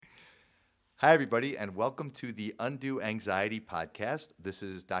Hi, everybody, and welcome to the Undue Anxiety Podcast. This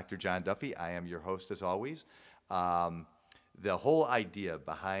is Dr. John Duffy. I am your host, as always. Um, the whole idea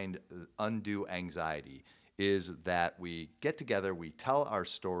behind Undue Anxiety is that we get together, we tell our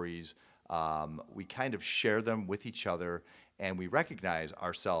stories, we kind of share them with each other, and we recognize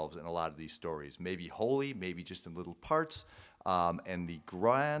ourselves in a lot of these stories, maybe wholly, maybe just in little parts. And the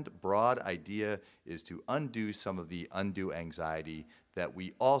grand, broad idea is to undo some of the undue anxiety that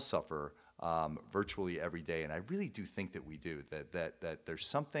we all suffer virtually every day. And I really do think that we do, that there's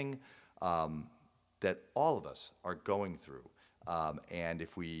something that all of us are going through. And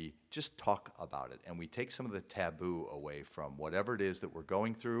if we just talk about it and we take some of the taboo away from whatever it is that we're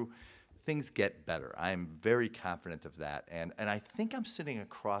going through, things get better. I'm very confident of that. And I think I'm sitting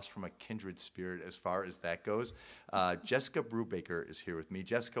across from a kindred spirit as far as that goes. Jessica Brubaker is here with me.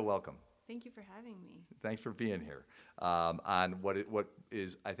 Jessica, welcome. Thank you for having me. Thanks for being here on what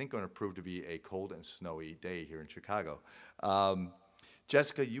is, I think, going to prove to be a cold and snowy day here in Chicago.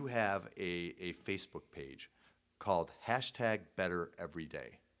 Jessica, you have a Facebook page called #BetterEveryday.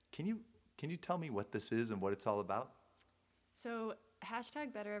 Can you tell me what this is and what it's all about? So,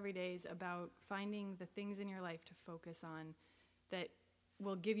 #BetterEveryday is about finding the things in your life to focus on that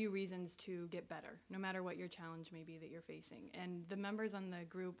will give you reasons to get better, no matter what your challenge may be that you're facing. And the members on the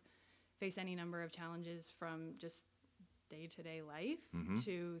group face any number of challenges from just day-to-day life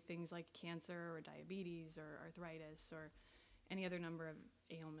to things like cancer or diabetes or arthritis or any other number of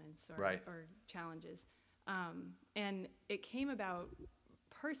ailments or challenges. And it came about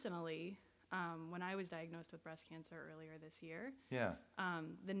personally when I was diagnosed with breast cancer earlier this year. Yeah.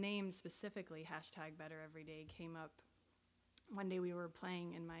 The name specifically, #BetterEveryday, came up one day. We were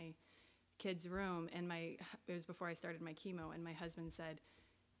playing in my kid's room, and it was before I started my chemo, and my husband said,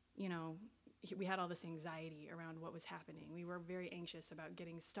 we had all this anxiety around what was happening. We were very anxious about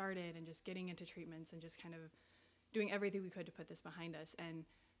getting started and just getting into treatments and just kind of doing everything we could to put this behind us. And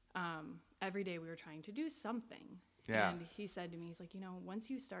every day we were trying to do something. Yeah. And he said to me, he's like, once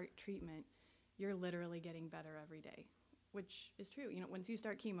you start treatment, you're literally getting better every day, which is true. Once you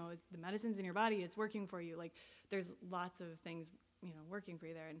start chemo, the medicine's in your body, it's working for you. Like, there's lots of things, working for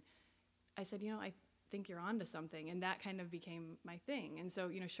you there. And I said, I think you're onto something. And that kind of became my thing. And so,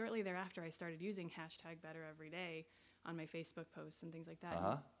 shortly thereafter, I started using #BetterEveryday on my Facebook posts and things like that.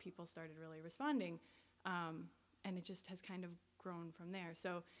 And people started really responding. And it just has kind of grown from there.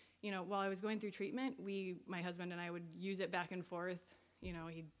 So, while I was going through treatment, my husband and I would use it back and forth.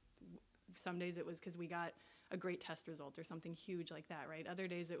 Some days it was because we got a great test result or something huge like that, right? Other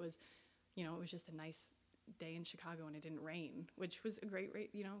days it was just a nice day in Chicago and it didn't rain, which was a great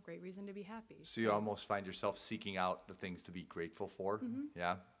reason to be happy. So you almost find yourself seeking out the things to be grateful for. Mm-hmm.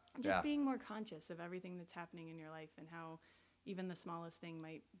 Yeah. Just being more conscious of everything that's happening in your life and how even the smallest thing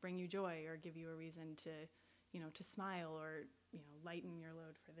might bring you joy or give you a reason to smile or, lighten your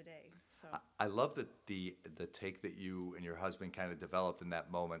load for the day. So I love the take that you and your husband kind of developed in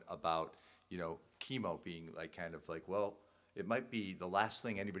that moment about, chemo being well, it might be the last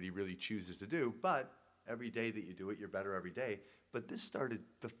thing anybody really chooses to do, but every day that you do it, you're better every day. But this started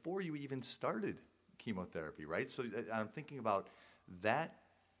before you even started chemotherapy, right? So I'm thinking about that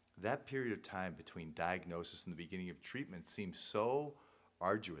period of time between diagnosis and the beginning of treatment seems so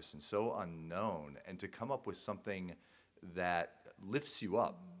arduous and so unknown, and to come up with something that lifts you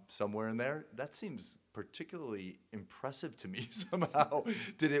up somewhere in there, that seems particularly impressive to me somehow.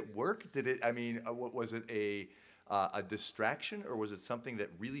 Did it work? Was it a distraction, or was it something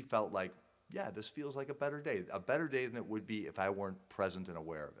that really felt like, yeah, this feels like a better day than it would be if I weren't present and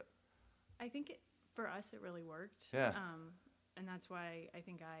aware of it? I think for us it really worked. Yeah. And that's why I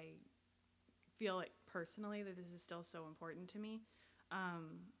think I feel it personally that this is still so important to me.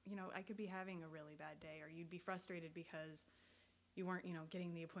 I could be having a really bad day, or you'd be frustrated because you weren't,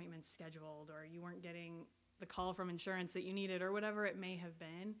 getting the appointments scheduled, or you weren't getting the call from insurance that you needed, or whatever it may have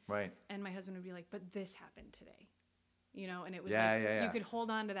been. Right. And my husband would be like, but this happened today, and it was Yeah. You could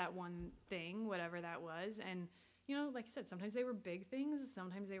hold on to that one thing, whatever that was. And, like I said, sometimes they were big things,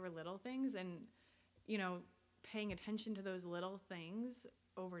 sometimes they were little things. And, paying attention to those little things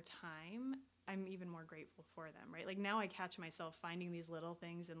over time, I'm even more grateful for them, right? Like, now I catch myself finding these little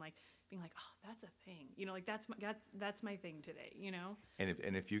things and like being like, oh, that's a thing, that's my thing today,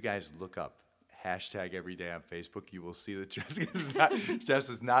 And if you guys look up #everyday on Facebook, you will see that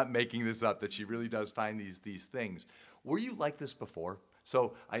Jessica's not making this up, that she really does find these things. Were you like this before?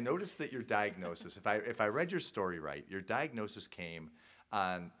 So I noticed that your diagnosis, if I read your story right, your diagnosis came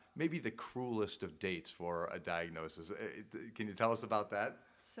on maybe the cruelest of dates for a diagnosis. Can you tell us about that?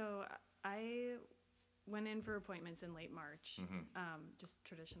 So I went in for appointments in late March, Mm-hmm. just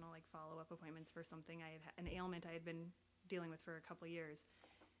traditional like follow-up appointments for something an ailment I had been dealing with for a couple years,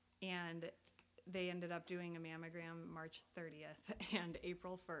 and they ended up doing a mammogram March 30th, and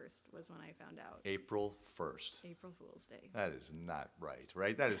April 1st was when I found out. April 1st. April Fool's Day. That is not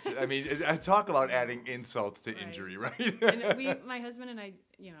right? That is, I mean, I talk about adding insults to Right. injury, right? And my husband and I,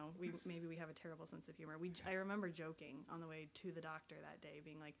 we have a terrible sense of humor. I remember joking on the way to the doctor that day,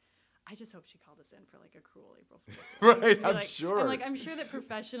 being like, I just hope she called us in for like a cruel April Fool's Day. Right, I'm like, sure. I'm sure that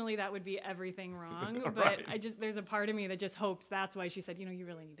professionally that would be everything wrong, but Right. there's a part of me that just hopes that's why she said, you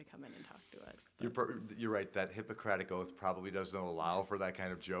really need to come in and talk to us. But, You're right. That Hippocratic oath probably doesn't allow for that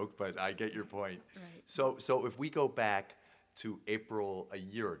kind of joke, but I get your point. Right. So if we go back to April a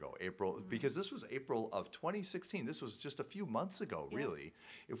year ago, because this was April of 2016. This was just a few months ago, Yeah. really.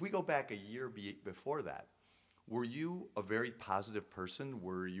 If we go back a year before that, were you a very positive person?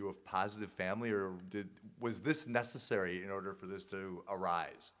 Were you a positive family, or was this necessary in order for this to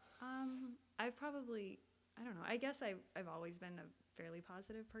arise? I've probably, I don't know, I guess I've always been a fairly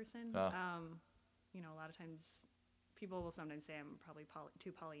positive person. A lot of times people will sometimes say I'm probably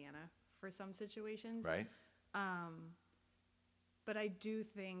too Pollyanna for some situations. Right. But I do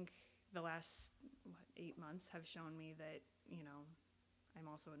think the last 8 months have shown me that I'm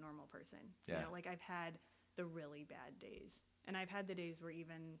also a normal person. Yeah. I've had the really bad days, and I've had the days where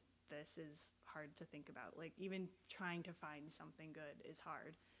even this is hard to think about. Like even trying to find something good is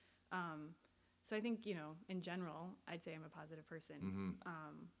hard. So I think in general, I'd say I'm a positive person.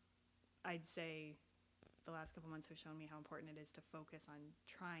 Mm-hmm. I'd say the last couple months have shown me how important it is to focus on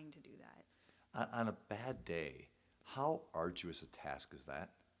trying to do that. On a bad day, how arduous a task is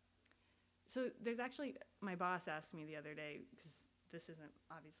that? So there's actually, my boss asked me the other day, because this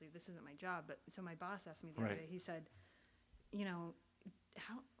isn't my job, but so my boss asked me the other Right. day, he said,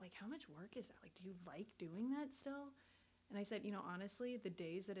 how much work is that? Like, do you like doing that still? And I said, honestly, the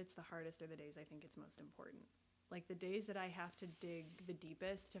days that it's the hardest are the days I think it's most important. Like the days that I have to dig the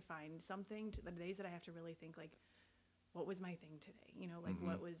deepest to find something, the days that I have to really think like, what was my thing today?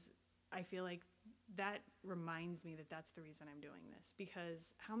 Mm-hmm. I feel like that reminds me that that's the reason I'm doing this,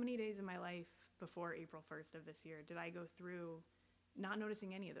 because how many days in my life before April 1st of this year did I go through not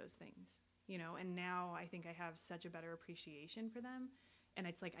noticing any of those things, and now I think I have such a better appreciation for them. And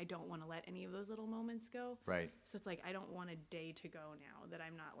it's like, I don't want to let any of those little moments go. Right. So it's like, I don't want a day to go now that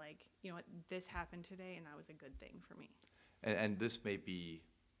I'm not like, what, this happened today and that was a good thing for me. And this may be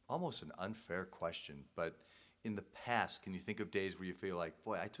almost an unfair question, but in the past, can you think of days where you feel like,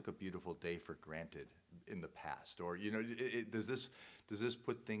 boy, I took a beautiful day for granted in the past? Or, does this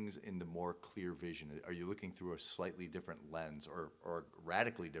put things into more clear vision? Are you looking through a slightly different lens or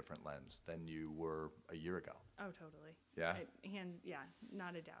radically different lens than you were a year ago? Oh, totally. Yeah?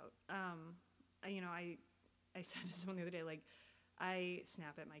 Not a doubt. I said to someone the other day, like, I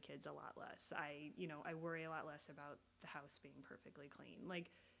snap at my kids a lot less. I worry a lot less about the house being perfectly clean. Like,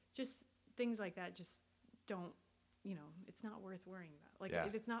 just things like that just don't, it's not worth worrying about. Like, Yeah.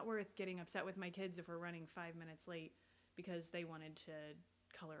 it's not worth getting upset with my kids if we're running 5 minutes late because they wanted to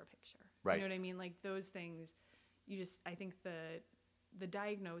color a picture. Right. You know what I mean? Like, those things, I think the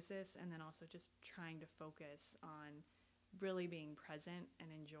diagnosis and then also just trying to focus on really being present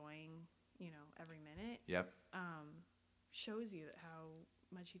and enjoying, every minute. Yep. Shows you how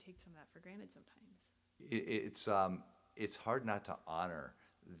much you take some of that for granted sometimes. It's hard not to honor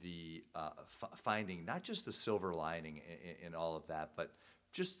the finding not just the silver lining in all of that, but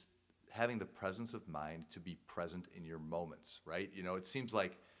just having the presence of mind to be present in your moments, right? It seems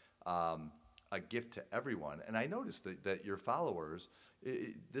like a gift to everyone. And I noticed that your followers,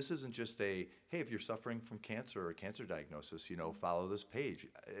 this isn't just hey, if you're suffering from cancer or a cancer diagnosis, follow this page.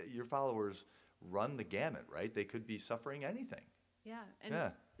 Your followers run the gamut, right? They could be suffering anything. Yeah. And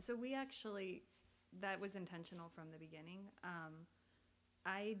Yeah. so we actually, that was intentional from the beginning.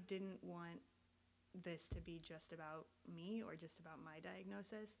 I didn't want this to be just about me or just about my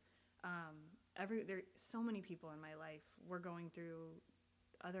diagnosis. There so many people in my life were going through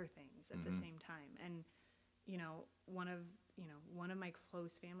other things at the same time, and one of my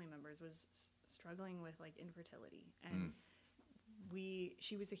close family members was struggling with like infertility, and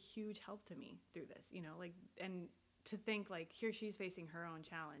she was a huge help to me through this, and to think like here she's facing her own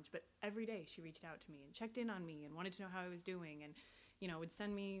challenge, but every day she reached out to me and checked in on me and wanted to know how I was doing, and would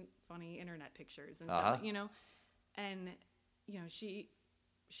send me funny internet pictures and stuff, and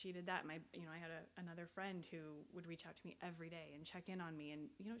she did that. I had another friend who would reach out to me every day and check in on me, and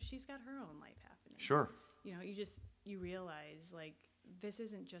she's got her own life happening. Sure. You realize like this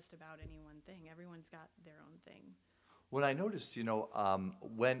isn't just about any one thing. Everyone's got their own thing. When I noticed,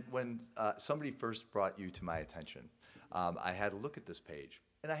 when somebody first brought you to my attention, I had a look at this page,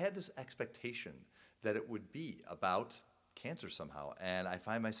 and I had this expectation that it would be about cancer somehow. And I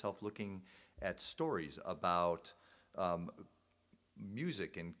find myself looking at stories about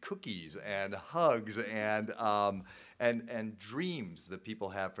music and cookies and hugs and dreams that people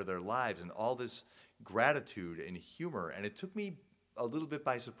have for their lives and all this gratitude and humor. And it took me a little bit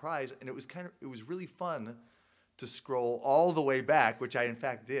by surprise, and it was really fun to scroll all the way back, which I in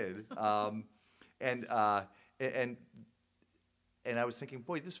fact did, and and I was thinking,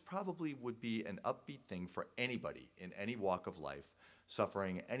 boy, this probably would be an upbeat thing for anybody in any walk of life,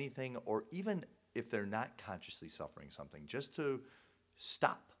 suffering anything, or even if they're not consciously suffering something, just to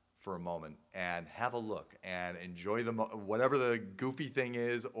stop for a moment and have a look and enjoy whatever the goofy thing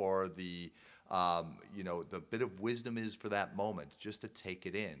is, or the the bit of wisdom is for that moment, just to take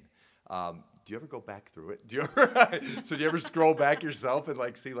it in. Do you ever go back through it? Do you ever scroll back yourself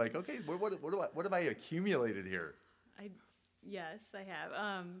and see okay, what have I accumulated here? Yes, I have.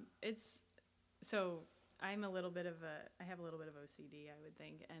 So I have a little bit of OCD, I would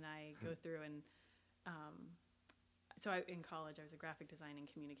think, and I go through and in college I was a graphic design and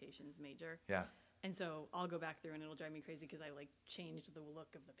communications major. Yeah. And so I'll go back through and it'll drive me crazy because I changed the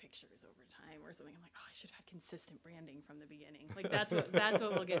look of the pictures over time or something. I'm like, oh, I should have had consistent branding from the beginning. That's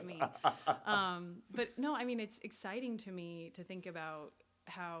what will get me. But no, I mean, it's exciting to me to think about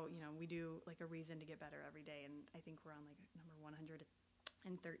how, we do a reason to get better every day. And I think we're on number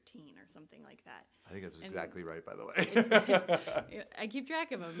 113 or something like that. I think that's exactly right, by the way. I keep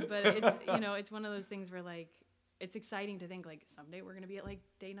track of them, but it's, it's one of those things where it's exciting to think someday we're going to be at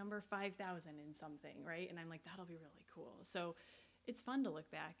day number 5,000 in something, right? And I'm like, that'll be really cool. So it's fun to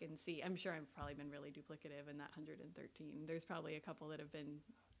look back and see. I'm sure I've probably been really duplicative in that 113. There's probably a couple that have been,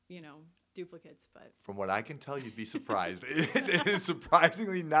 duplicates, but from what I can tell, you'd be surprised. It is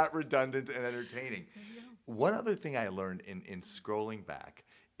surprisingly not redundant and entertaining. One other thing I learned in scrolling back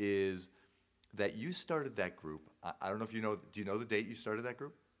is that you started that group. I don't know if you know. Do you know the date you started that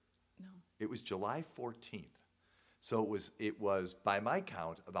group? No. It was July 14th. So it was by my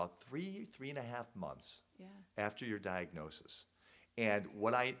count about three and a half months after your diagnosis. And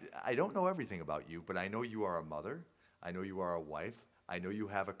what I don't know everything about you, but I know you are a mother. I know you are a wife. I know you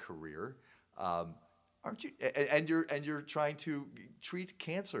have a career. Aren't you? And you're trying to treat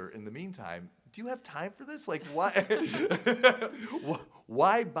cancer in the meantime. Do you have time for this? Why?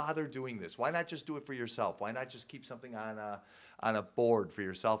 Why bother doing this? Why not just do it for yourself? Why not just keep something on a board for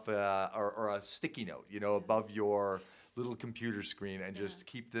yourself, or a sticky note, above your little computer screen, and just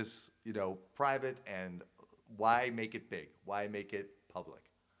keep this, private? And why make it big? Why make it public?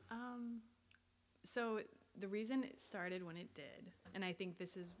 So the reason it started when it did, and I think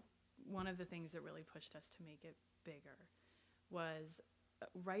this is one of the things that really pushed us to make it bigger, was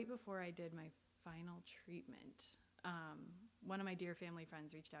right before I did my final treatment, one of my dear family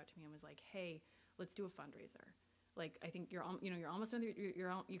friends reached out to me and was like, "Hey, let's do a fundraiser. I think you're almost done.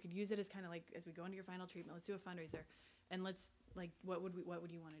 You could use it as kind of as we go into your final treatment. Let's do a fundraiser, and let's what would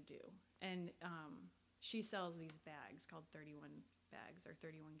you want to do?" And she sells these bags called 31 bags or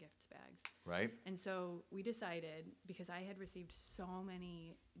 31 gifts bags. Right. And so we decided, because I had received so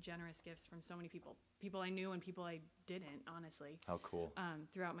many generous gifts from so many people I knew and people I didn't, honestly. How cool.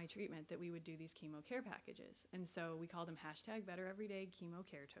 Throughout my treatment, that we would do these chemo care packages. And so we called them #BetterEveryday Chemo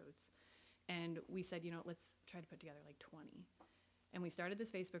Care Totes. And we said, let's try to put together 20. And we started this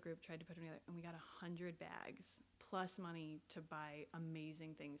Facebook group, tried to put them together, and we got 100 bags plus money to buy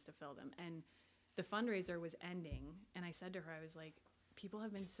amazing things to fill them. And the fundraiser was ending, and I said to her, I was like, people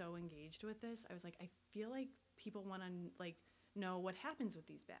have been so engaged with this. I was like, I feel like people want to know what happens with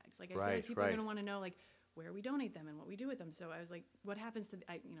these bags. I feel like people are going to want to know where we donate them and what we do with them. So I was like, what happens to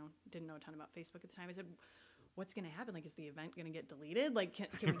I didn't know a ton about Facebook at the time. I said, what's going to happen? Is the event going to get deleted? Can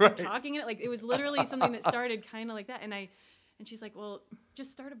we keep talking in it? It was literally something that started kind of like that. And she's like, well,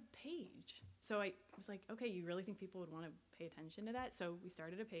 just start a page. So I was like, okay, you really think people would want to pay attention to that? So we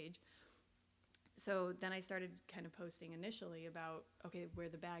started a page. So then I started kind of posting initially about, where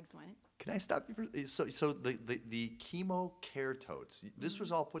the bags went. Can I stop you for, so the chemo care totes, this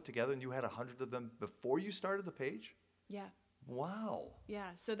was all put together and you had 100 of them before you started the page? Yeah. Wow.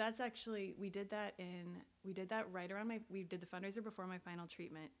 Yeah. So that's actually, we did that right around we did the fundraiser before my final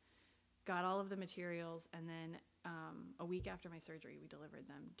treatment, got all of the materials, and then a week after my surgery, we delivered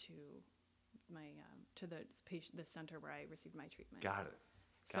them to my, to the center where I received my treatment. Got it.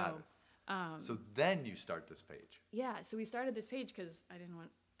 So then you start this page. Yeah, so we started this page because I didn't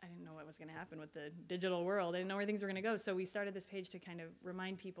know what was going to happen with the digital world. I didn't know where things were going to go. So we started this page to kind of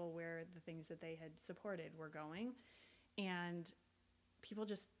remind people where the things that they had supported were going. And people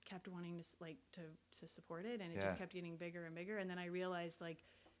just kept wanting to to support it, and it just kept getting bigger and bigger. And then I realized, like,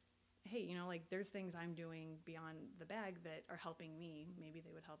 hey, you know, like, there's things I'm doing beyond the bag that are helping me. Maybe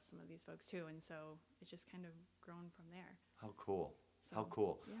they would help some of these folks too. And so it's just kind of grown from there. How cool. So, How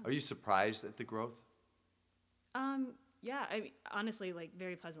cool. Yeah. Are you surprised at the growth? Yeah, I mean, honestly, like,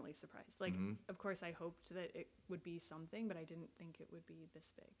 very pleasantly surprised. Like, Mm-hmm. of course, I hoped that it would be something, but I didn't think it would be this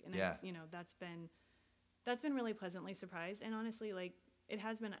big. And Yeah. you know, that's been really pleasantly surprised. And honestly, like, it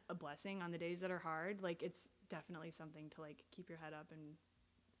has been a blessing on the days that are hard. Like, it's definitely something to, like, keep your head up and,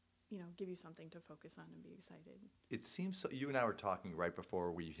 you know, give you something to focus on and be excited. It seems so, you and I were talking right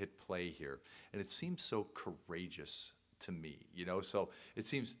before we hit play here, and it seems so courageous to me, you know? So it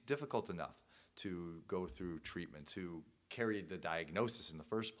seems difficult enough to go through treatment, to carry the diagnosis in the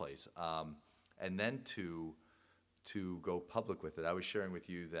first place, and then to go public with it. I was sharing with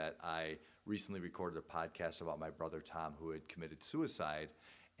you that I recently recorded a podcast about my brother Tom, who had committed suicide,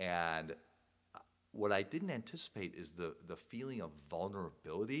 and what I didn't anticipate is the feeling of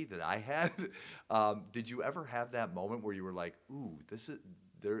vulnerability that I had. Did you ever have that moment where you were like, ooh, this is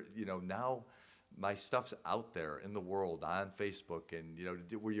there, you know, now my stuff's out there in the world on Facebook, and, you know,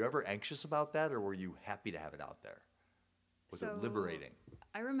 were you ever anxious about that, or were you happy to have it out there? Was it liberating?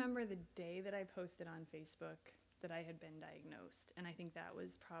 I remember the day that I posted on Facebook that I had been diagnosed, and I think that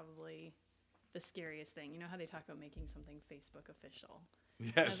was probably the scariest thing. You know how they talk about making something Facebook official?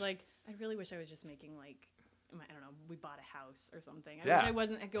 Yes. I was like, I really wish I was just making, like, I don't know, we bought a house or something. I Yeah. wish I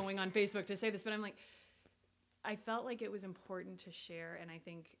wasn't going on Facebook to say this, but I'm like, I felt like it was important to share, and I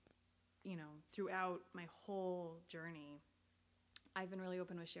think, you know, throughout my whole journey, I've been really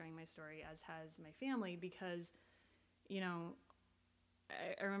open with sharing my story, as has my family, because, you know,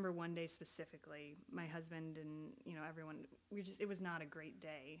 I remember one day specifically, my husband and, you know, everyone, it was not a great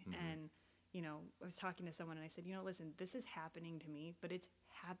day. Mm-hmm. And, you know, I was talking to someone and I said, you know, listen, this is happening to me, but it's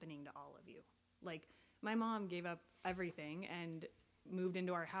happening to all of you. Like, my mom gave up everything and moved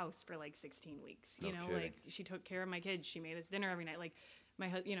into our house for like 16 weeks. You know, kidding. like, she took care of my kids. She made us dinner every night. Like,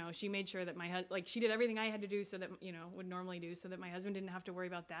 you know, she made sure that like, she did everything I had to do so that, you know, would normally do, so that my husband didn't have to worry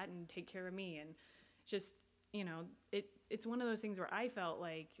about that and take care of me. And just, you know, it's one of those things where I felt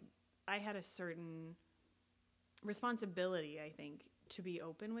like I had a certain responsibility, I think, to be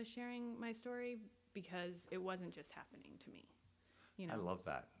open with sharing my story, because it wasn't just happening to me. You know? I love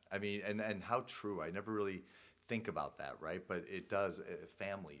that. I mean, and how true. I never really think about that, right? But it does.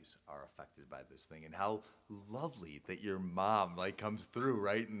 Families are affected by this thing, and how lovely that your mom, like, comes through,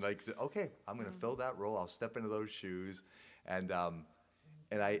 right? And, like, okay, I'm going to fill that role. I'll step into those shoes, and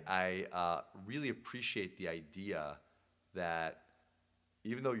I really appreciate the idea that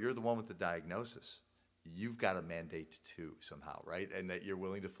even though you're the one with the diagnosis, you've got a mandate too somehow, right? And that you're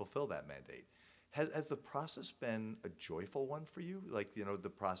willing to fulfill that mandate. Has the process been a joyful one for you? Like, you know, the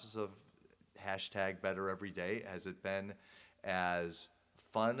process of #BetterEveryday, has it been as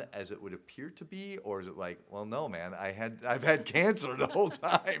fun as it would appear to be, or is it like, well, no, man, I've had cancer the whole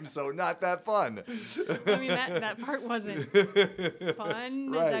time, so not that fun? I mean, that part wasn't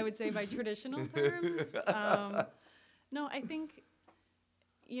fun, Right. as I would say by traditional terms. No, I think,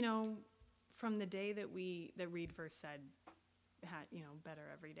 you know, from the day that Reed first said, you know, better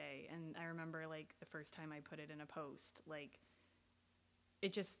every day, and I remember, like, the first time I put it in a post, like,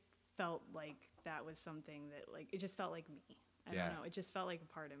 it just felt like that was something that, like, it just felt like me. I don't know. It just felt like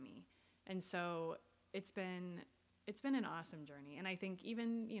a part of me. And so it's been an awesome journey. And I think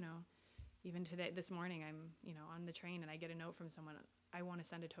even today, this morning, I'm, you know, on the train and I get a note from someone, I want to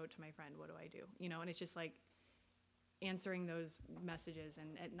send a tote to my friend. What do I do? You know, and it's just like answering those messages.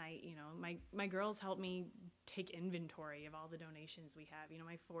 And at night, you know, my girls help me take inventory of all the donations we have. You know,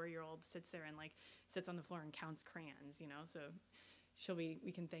 my 4-year-old sits there and, like, sits on the floor and counts crayons, you know, so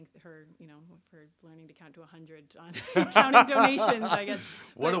we can thank her, you know, for learning to count to 100 on counting donations, I guess.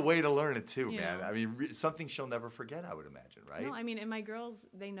 What a way to learn it too, man. know. I mean, something she'll never forget, I would imagine, right? No, I mean, and my girls,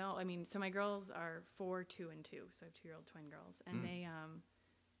 they know. I mean, so my girls are 4, 2, and 2, so I have 2-year-old twin girls, and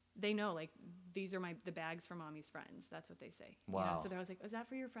they know, like, these are the bags for mommy's friends. That's what they say. Wow. You know? So they're always like, is that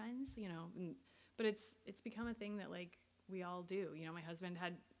for your friends? You know, but it's become a thing that, like, we all do. You know, my husband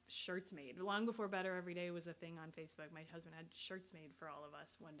had shirts made long before Better Every Day was a thing on Facebook. My husband had shirts made for all of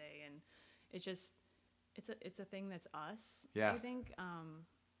us one day, and it's a thing that's us. Yeah. I think,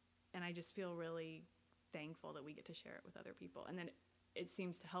 and I just feel really thankful that we get to share it with other people, and then it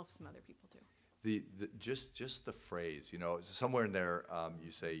seems to help some other people too. Just the phrase, you know, somewhere in there,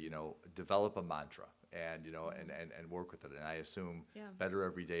 you say, you know, develop a mantra, and, you know, and work with it. And I assume Better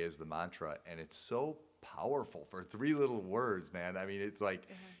Every Day is the mantra, and it's so powerful for 3 little words, man. I mean, it's like,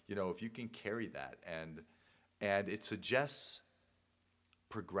 you know, if you can carry that, and And it suggests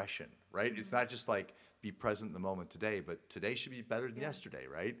progression, right? It's not just like be present in the moment today, but today should be better than yesterday,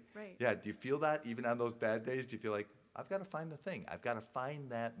 right? Right. Yeah. Do you feel that even on those bad days? Do you feel like I've got to find the thing? I've got to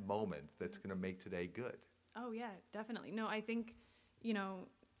find that moment that's going to make today good. Oh yeah, definitely. No, I think, you know,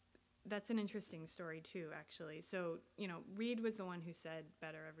 that's an interesting story too, actually. So, you know, Reed was the one who said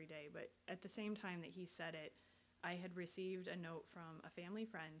better every day, but at the same time that he said it, I had received a note from a family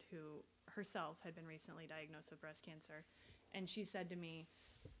friend who herself had been recently diagnosed with breast cancer. And she said to me,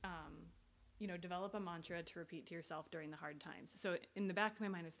 you know, develop a mantra to repeat to yourself during the hard times. So in the back of my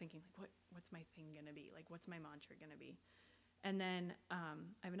mind, I was thinking, like, what's my thing going to be? Like, what's my mantra going to be? And then I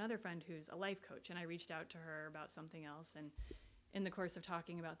have another friend who's a life coach, and I reached out to her about something else. And in the course of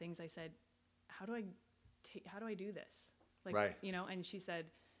talking about things, I said, how do I do this? Like, right. You know, and she said,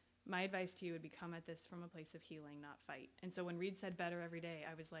 my advice to you would be come at this from a place of healing, not fight. And so when Reed said better every day,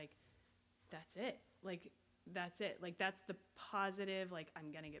 I was like, that's it. Like, that's it. Like, that's the positive, like,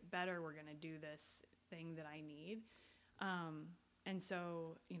 I'm going to get better. We're going to do this thing that I need. And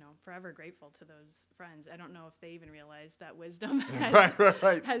so, you know, forever grateful to those friends. I don't know if they even realize that wisdom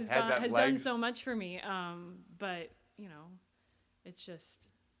has done so much for me. But, you know, it's just,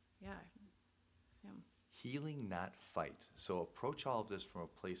 yeah. Healing, not fight. So approach all of this from a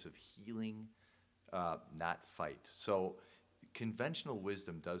place of healing, not fight. So conventional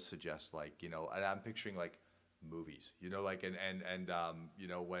wisdom does suggest, like, you know, and I'm picturing like movies, you know, like, and you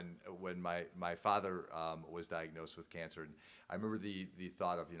know, when my father was diagnosed with cancer, and I remember the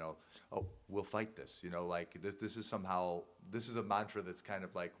thought of, you know, oh, we'll fight this, you know, like this is a mantra that's kind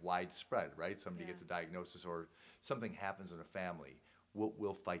of like widespread, right? Somebody gets a diagnosis or something happens in a family.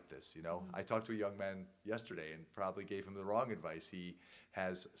 We'll fight this, you know. I talked to a young man yesterday and probably gave him the wrong advice. He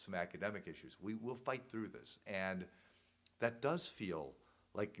has some academic issues. We'll fight through this, and that does feel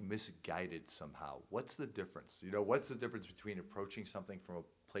like misguided somehow. What's the difference? You know, what's the difference between approaching something from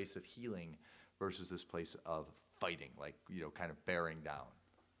a place of healing versus this place of fighting, like, you know, kind of bearing down?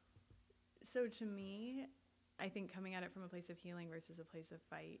 So to me, I think coming at it from a place of healing versus a place of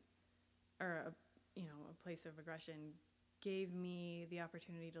fight, or a place of aggression, gave me the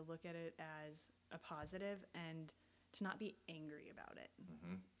opportunity to look at it as a positive and to not be angry about it.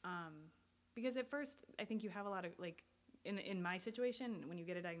 Because at first, I think you have a lot of, like, in my situation, when you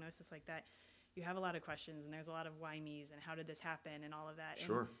get a diagnosis like that, you have a lot of questions, and there's a lot of why me's and how did this happen and all of that.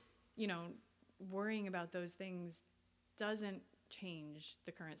 Sure. And, you know, worrying about those things doesn't change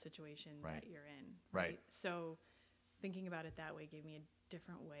the current situation that you're in. Right. So thinking about it that way gave me a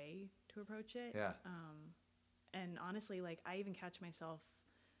different way to approach it. Yeah. And honestly, like, I even catch myself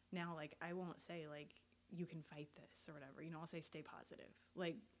now, like, I won't say, like, you can fight this or whatever. You know, I'll say stay positive.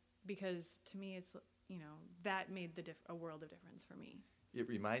 Like, because to me, it's, you know, that made a world of difference for me. It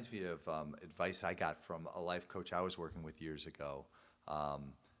reminds me of advice I got from a life coach I was working with years ago.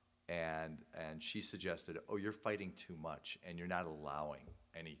 And she suggested, oh, you're fighting too much and you're not allowing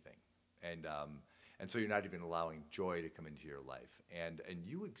anything. And so you're not even allowing joy to come into your life. And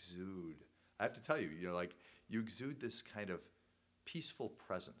you exude, I have to tell you, you know, like, you exude this kind of peaceful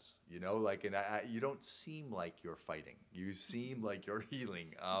presence, you know, like, and you don't seem like you're fighting. You seem like you're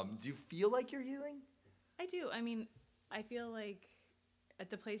healing. Do you feel like you're healing? I do. I mean, I feel like at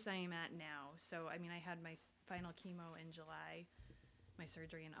the place I am at now, so, I mean, I had my final chemo in July, my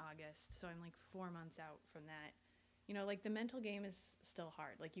surgery in August, so I'm like 4 months out from that. You know, like, the mental game is still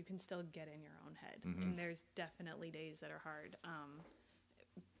hard. Like, you can still get in your own head, and there's definitely days that are hard.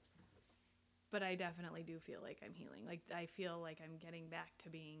 But I definitely do feel like I'm healing. Like, I feel like I'm getting back to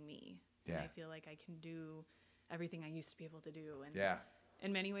being me. Yeah. And I feel like I can do everything I used to be able to do. And yeah.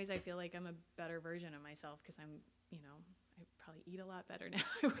 In many ways, I feel like I'm a better version of myself because I'm, you know, I probably eat a lot better now.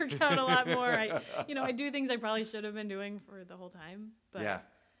 I work out a lot more. I do things I probably should have been doing for the whole time. But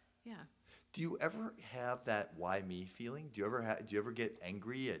yeah. Do you ever have that why me feeling? Do you ever get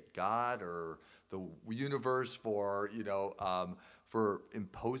angry at God or the universe for, you know, for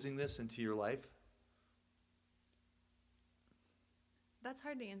imposing this into your life? That's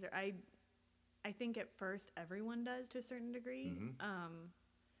hard to answer. I think at first everyone does to a certain degree.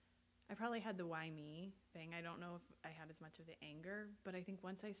 I probably had the why me thing. I don't know if I had as much of the anger, but I think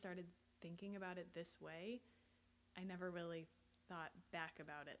once I started thinking about it this way, I never really thought back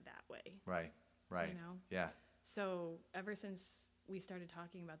about it that way. Right. You know? Yeah. So ever since we started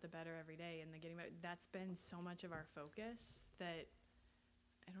talking about the better every day and the getting better, that's been so much of our focus that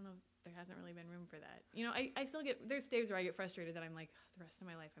I don't know, there hasn't really been room for that. You know, I still there's days where I get frustrated that I'm like, the rest of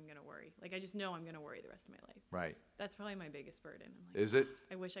my life I'm going to worry. Like, I just know I'm going to worry the rest of my life. Right. That's probably my biggest burden. I'm like, is it?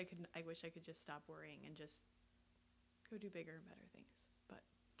 I wish I could just stop worrying and just go do bigger and better things. But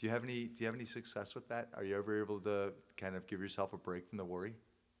Do you have any success with that? Are you ever able to kind of give yourself a break from the worry?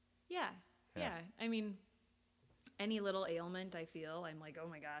 Yeah, Yeah. yeah. I mean, any little ailment I feel, I'm like, oh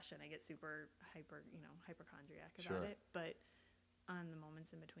my gosh, and I get super hypochondriac about Sure. it. But on the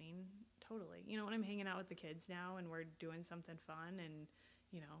moments in between, totally. When I'm hanging out with the kids now and we're doing something fun, and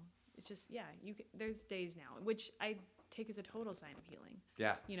it's just there's days now which I take as a total sign of healing.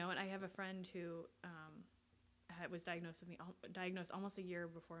 Yeah. And I have a friend who was diagnosed almost a year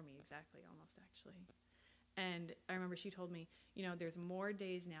before me, exactly, almost actually. And I remember she told me, there's more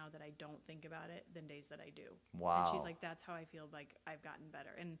days now that I don't think about it than days that I do. Wow. And she's like, that's how I feel like I've gotten better.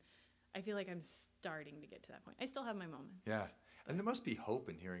 And I feel like I'm starting to get to that point. I still have my moments. Yeah. And there must be hope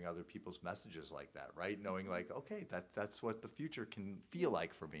in hearing other people's messages like that, right? Knowing like, okay, that's what the future can feel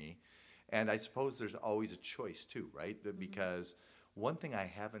like for me. And I suppose there's always a choice too, right? Because one thing I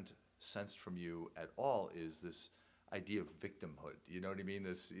haven't sensed from you at all is this idea of victimhood. You know what I mean?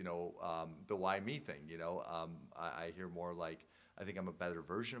 This, the why me thing, I hear more like, I think I'm a better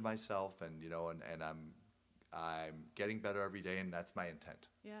version of myself, and, and I'm getting better every day, and that's my intent.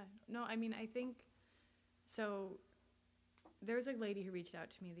 Yeah. No, I mean, I think, so there's a lady who reached out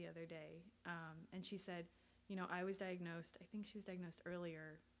to me the other day, and she said, I was diagnosed, I think she was diagnosed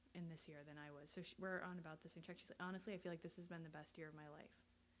earlier in this year than I was. So we're on about the same track. She's like, honestly, I feel like this has been the best year of my life.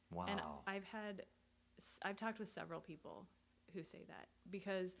 Wow. And I've talked with several people who say that,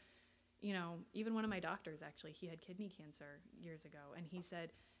 because, even one of my doctors, actually, he had kidney cancer years ago, and he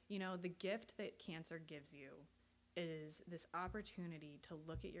said, the gift that cancer gives you is this opportunity to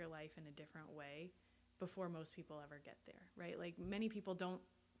look at your life in a different way before most people ever get there, right? Like, many people don't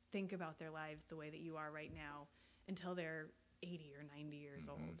think about their lives the way that you are right now until they're 80 or 90 years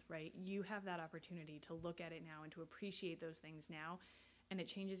old, right? You have that opportunity to look at it now and to appreciate those things now, and it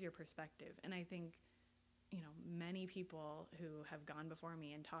changes your perspective. And I think, many people who have gone before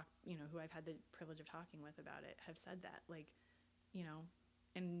me and talked, who I've had the privilege of talking with about it, have said that, like,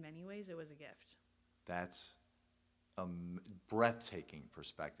 in many ways it was a gift. That's a breathtaking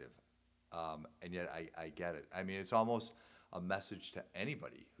perspective. And yet I get it. I mean, it's almost a message to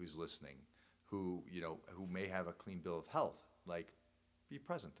anybody who's listening, who may have a clean bill of health. Like, be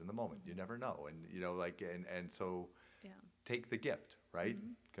present in the moment. You never know. And, and so Yeah. take the gift, right?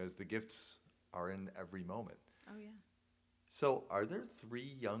 Because the gifts are in every moment. Oh, yeah. So are there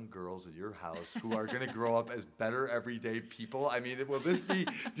 3 young girls at your house who are going to grow up as better everyday people? I mean, will this be,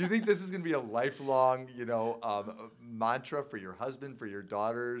 do you think this is going to be a lifelong, mantra for your husband, for your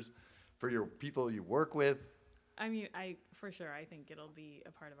daughters, for your people you work with? I mean, for sure, I think it'll be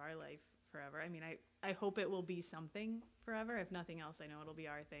a part of our life forever. I mean, I hope it will be something forever. If nothing else, I know it'll be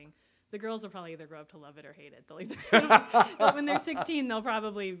our thing. The girls will probably either grow up to love it or hate it. When they're 16, they'll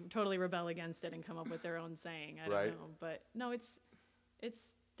probably totally rebel against it and come up with their own saying. I don't know, but no, it's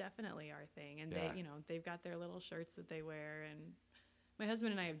definitely our thing. And they've got their little shirts that they wear. And my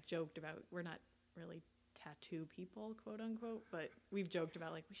husband and I have joked about, we're not really tattoo people, quote unquote, but we've joked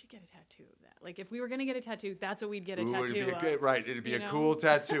about, like, we should get a tattoo of that. Like, if we were going to get a tattoo, that's what we'd get a tattoo of. Right, it'd be a cool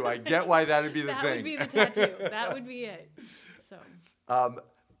tattoo. I get why that'd be the thing. That would be the tattoo. That would be it. So.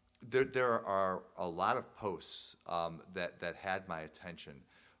 There are a lot of posts that had my attention.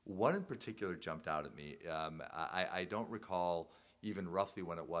 One in particular jumped out at me. I don't recall even roughly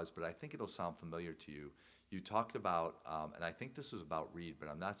when it was, but I think it'll sound familiar to you. You talked about, and I think this was about Reed, but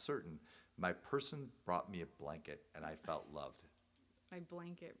I'm not certain. My person brought me a blanket, and I felt loved. My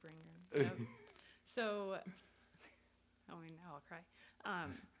blanket bringer. Yep. So, now I'll cry.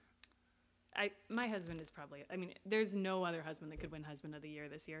 My husband is probably, I mean, there's no other husband that could win Husband of the Year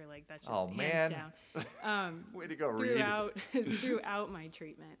this year. Like, that's just hands down. Way to go, Reed. Throughout my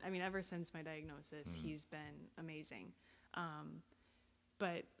treatment. I mean, ever since my diagnosis, he's been amazing.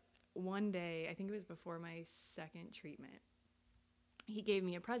 But one day, I think it was before my second treatment, he gave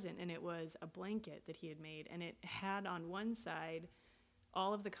me a present, and it was a blanket that he had made, and it had on one side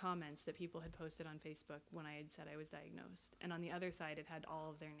all of the comments that people had posted on Facebook when I had said I was diagnosed, and on the other side, it had all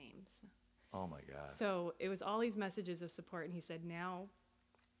of their names. Oh my God. So it was all these messages of support, and he said, now,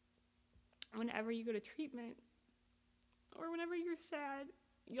 whenever you go to treatment, or whenever you're sad,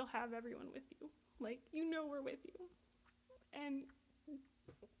 you'll have everyone with you. Like, we're with you. And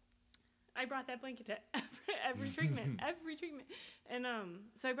I brought that blanket to every treatment, And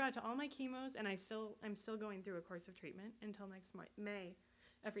so I brought it to all my chemos, and I'm still going through a course of treatment until next May,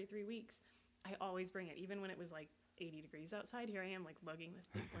 every 3 weeks. I always bring it, even when it was like 80 degrees outside. Here I am, like, lugging this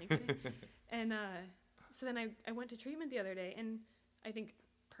big blanket in. And so then I went to treatment the other day, and I think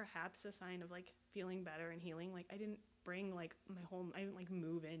perhaps a sign of, like, feeling better and healing, like, I didn't bring, like, I didn't, like,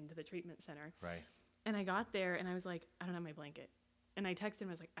 move into the treatment center. Right. And I got there, and I was like, I don't have my blanket. And I texted him,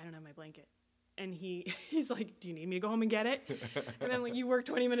 I was like, I don't have my blanket. And he's like, do you need me to go home and get it? And I'm like, you work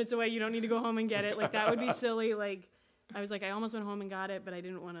 20 minutes away. You don't need to go home and get it. Like, that would be silly. Like, I was like, I almost went home and got it, but I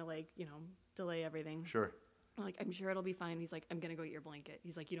didn't want to, like, delay everything. Sure. I'm like, I'm sure it'll be fine. He's like, I'm going to go get your blanket.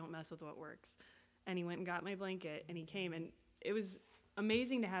 He's like, you don't mess with what works. And he went and got my blanket, and he came. And it was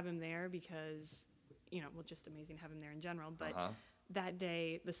amazing to have him there because, just amazing to have him there in general. But that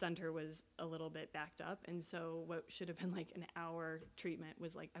day, the center was a little bit backed up. And so what should have been like an hour treatment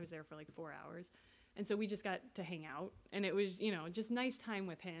was like, I was there for like 4 hours. And so we just got to hang out. And it was, just nice time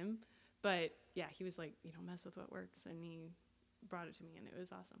with him. But yeah, he was like, mess with what works. And he brought it to me, and it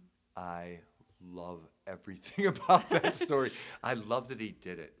was awesome. I love everything about that story. I love that he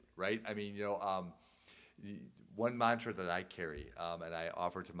did it, right? I mean, one mantra that I carry and I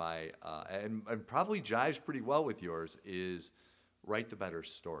offer to my, and probably jives pretty well with yours, is write the better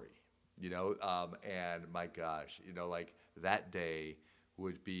story, and my gosh, like that day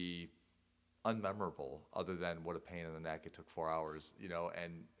would be unmemorable other than what a pain in the neck. It took 4 hours,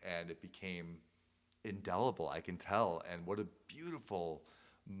 and it became indelible, I can tell. And what a beautiful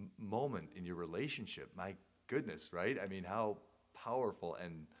moment in your relationship. My goodness, right? I mean, how powerful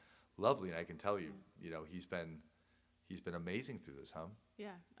and lovely. And I can tell you, he's been amazing through this, huh? Yeah.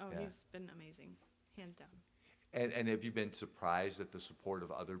 Oh, yeah. He's been amazing, hands down. And have you been surprised at the support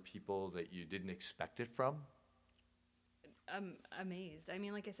of other people that you didn't expect it from? I'm amazed. I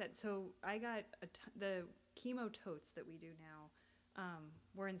mean, like I said, so I got the chemo totes that we do now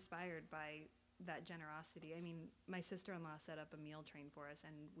were inspired by that generosity. I mean, my sister-in-law set up a meal train for us,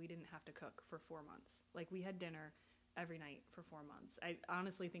 and we didn't have to cook for 4 months. Like, we had dinner every night for 4 months. I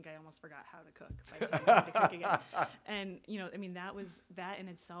honestly think I almost forgot how to cook by the time I had to cook again. And, I mean, that in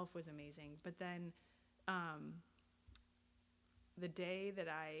itself was amazing. But then the day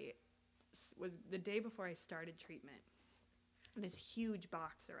before I started treatment, this huge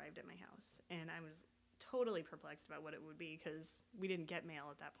box arrived at my house, and I was totally perplexed about what it would be because we didn't get mail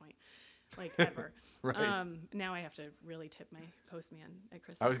at that point, like, ever. Right. Now I have to really tip my postman at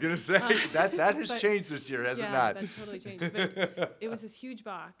Christmas. I was going to say, that has changed this year, has it not? Yeah, that's totally changed. But it was this huge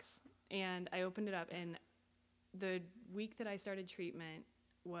box, and I opened it up, and the week that I started treatment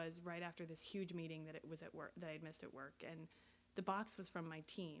was right after this huge meeting that it was at work, that I had missed at work, and the box was from my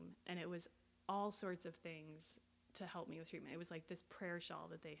team, and it was all sorts of things to help me with treatment. It was like this prayer shawl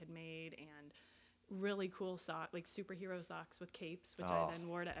that they had made, and really cool socks, like superhero socks with capes, which I then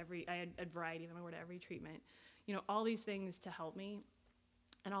wore to I had a variety of them I wore to every treatment. All these things to help me,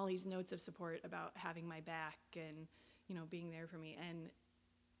 and all these notes of support about having my back and, being there for me. And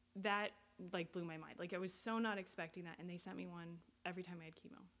that, like, blew my mind. Like, I was so not expecting that, and they sent me one every time I had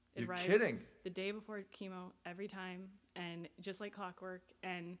chemo. It You're kidding. The day before chemo, every time, and just like clockwork,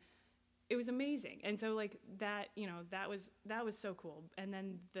 and it was amazing. And so, like, that, that was so cool. And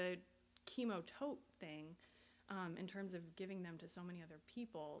then the chemo tote thing, in terms of giving them to so many other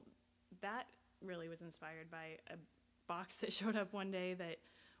people, that really was inspired by a box that showed up one day that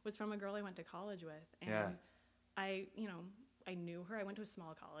was from a girl I went to college with. And I knew her. I went to a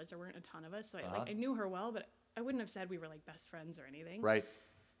small college. There weren't a ton of us, so I knew her well, but I wouldn't have said we were like best friends or anything. Right.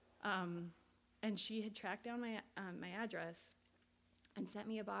 And she had tracked down my address and sent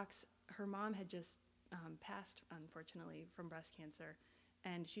me a box. Her mom had just passed, unfortunately, from breast cancer,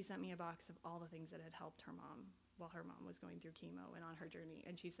 and she sent me a box of all the things that had helped her mom while her mom was going through chemo and on her journey.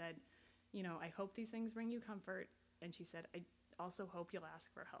 And she said, I hope these things bring you comfort. And she said, I also hope you'll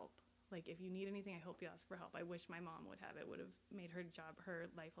ask for help. Like, if you need anything, I hope you ask for help. I wish my mom would have it. Would have made her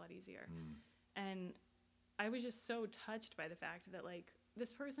life a lot easier. And I was just so touched by the fact that, like,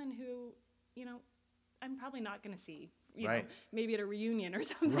 this person who, I'm probably not going to see, you know, maybe at a reunion or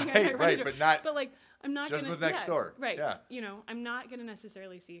something. Right, but not. But, like, I'm not just gonna, with next door. Right. Yeah. I'm not going to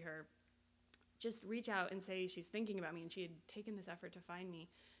necessarily see her just reach out and say she's thinking about me and she had taken this effort to find me.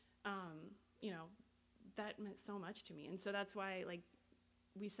 That meant so much to me. And so that's why, like,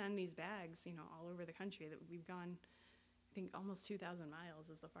 we send these bags, all over the country. That we've gone, I think, almost 2,000 miles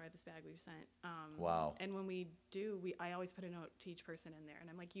is the farthest bag we've sent. Wow. And when we do, I always put a note to each person in there. And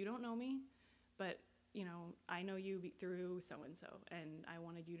I'm like, you don't know me, but, I know you through so-and-so. And I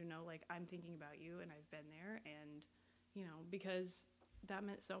wanted you to know, like, I'm thinking about you and I've been there. And, because that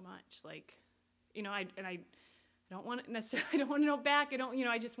meant so much. Like, I don't want to necessarily, I don't want to know back.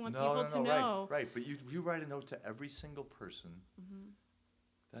 I just want people to know. Right. But you write a note to every single person. Mm-hmm.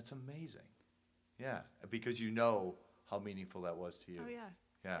 That's amazing. Yeah. Because you know how meaningful that was to you. Oh,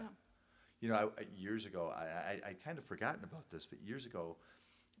 yeah. Yeah. Years ago, I'd kind of forgotten about this, but years ago,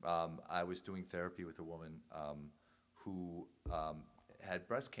 I was doing therapy with a woman who had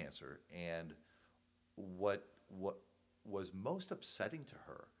breast cancer, and what was most upsetting to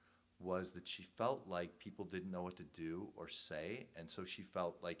her was that she felt like people didn't know what to do or say, and so she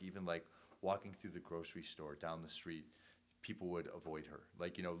felt like even like walking through the grocery store down the street, people would avoid her.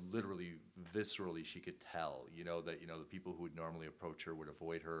 Like, literally, viscerally, she could tell, that, the people who would normally approach her would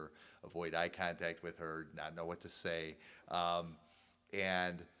avoid her, avoid eye contact with her, not know what to say.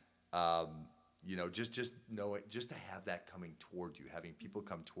 And, just know it, just to have that coming toward you, having people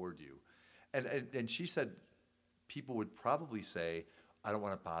come toward you. And she said people would probably say, I don't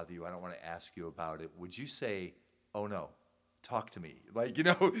want to bother you. I don't want to ask you about it. Would you say, oh no, talk to me? Like,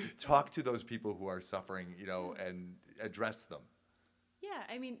 talk to those people who are suffering, and address them. Yeah,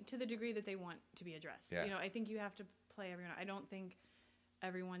 I mean, to the degree that they want to be addressed. Yeah. I think you have to play everyone. I don't think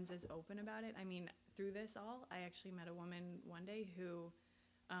everyone's as open about it. I mean, through this all, I actually met a woman one day who,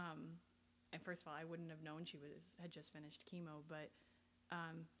 and first of all, I wouldn't have known she had just finished chemo, but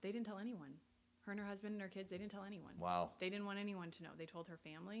they didn't tell anyone. Her and her husband and her kids, they didn't tell anyone. Wow. They didn't want anyone to know. They told her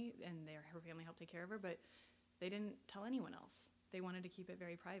family, and her family helped take care of her, but they didn't tell anyone else. They wanted to keep it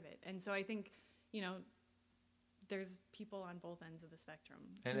very private. And so I think, there's people on both ends of the spectrum.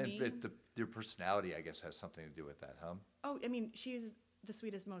 Your personality, I guess, has something to do with that, huh? Oh, I mean, she's the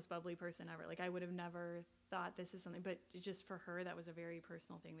sweetest, most bubbly person ever. Like, I would have never thought this is something, but just for her, that was a very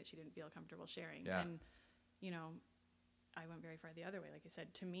personal thing that she didn't feel comfortable sharing. Yeah. And, I went very far the other way. Like I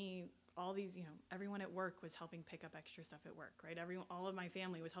said, to me, all these, everyone at work was helping pick up extra stuff at work, right? All of my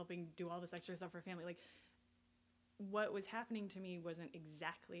family was helping do all this extra stuff for family. Like, what was happening to me wasn't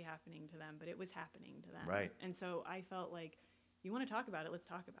exactly happening to them, but it was happening to them. Right. And so I felt like, you want to talk about it, let's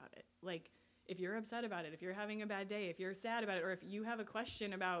talk about it. Like, if you're upset about it, if you're having a bad day, if you're sad about it, or if you have a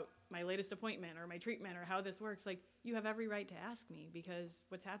question about my latest appointment or my treatment or how this works, like, you have every right to ask me, because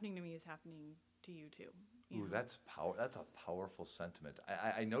what's happening to me is happening to you too. Ooh, that's a powerful sentiment.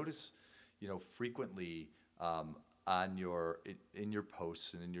 I notice, frequently on in your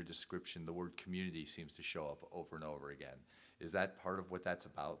posts and in your description, the word community seems to show up over and over again. Is that part of what that's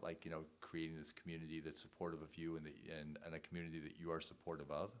about? Like, creating this community that's supportive of you and a community that you are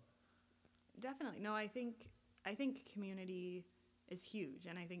supportive of? Definitely. No, I think community is huge,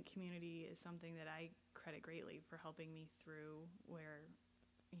 and I think community is something that I credit greatly for helping me through where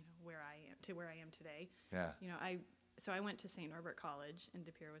I am today. Yeah. So I went to St. Norbert College in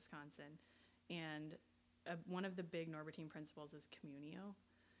De Pere, Wisconsin, and one of the big Norbertine principles is communio,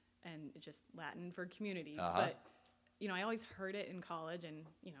 and it's just Latin for community. Uh-huh. But I always heard it in college, and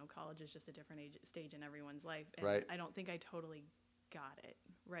college is just a different stage in everyone's life, and right. I don't think I totally got it,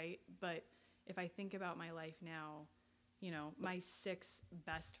 right? But if I think about my life now, my 6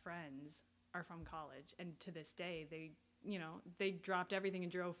 best friends are from college, and to this day they dropped everything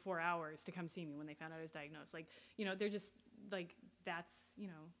and drove 4 hours to come see me when they found out I was diagnosed. Like, they're just like, that's,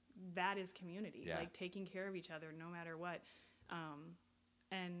 that is community. Yeah. Like, taking care of each other no matter what.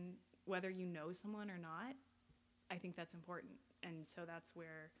 And whether you know someone or not, I think that's important. And so that's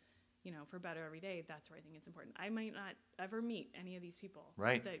where, for Better Every Day, that's where I think it's important. I might not ever meet any of these people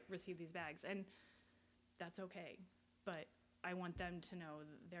right. that receive these bags, and that's okay. But I want them to know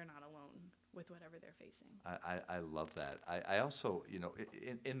that they're not alone with whatever they're facing. I love that. I also,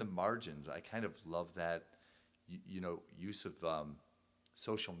 in the margins, I kind of love that, use of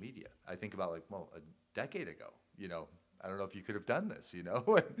social media. I think about a decade ago, I don't know if you could have done this,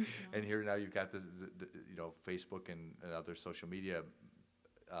 and here now you've got this, Facebook and other social media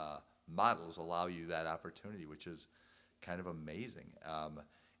models allow you that opportunity, which is kind of amazing.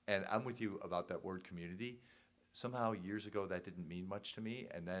 And I'm with you about that word community. Somehow years ago that didn't mean much to me,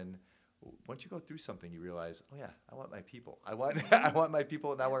 and then once you go through something, you realize, oh yeah, I want my people. I want my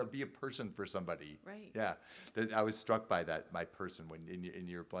people, and I want to be a person for somebody. Right. Yeah. I was struck by that, my person, when in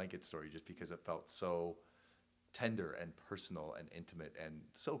your blanket story, just because it felt so tender and personal and intimate and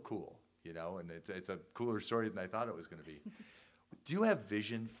so cool, and it's a cooler story than I thought it was going to be. Do you have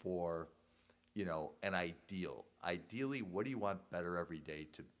vision for, an ideal? Ideally, what do you want Better Every Day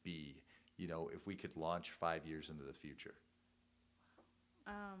to be, if we could launch 5 years into the future?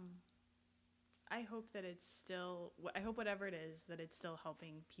 I hope that I hope whatever it is, that it's still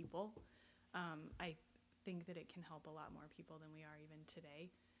helping people. I think that it can help a lot more people than we are even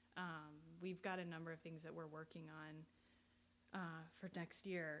today. We've got a number of things that we're working on for next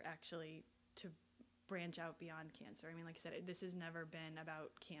year, actually, to branch out beyond cancer. I mean, like I said, this has never been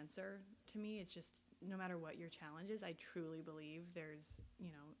about cancer to me. It's just, no matter what your challenge is, I truly believe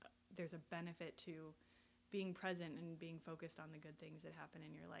there's a benefit to being present and being focused on the good things that happen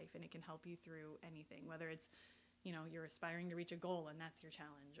in your life, and it can help you through anything, whether it's, you're aspiring to reach a goal and that's your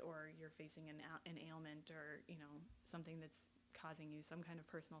challenge, or you're facing an ailment, or, something that's causing you some kind of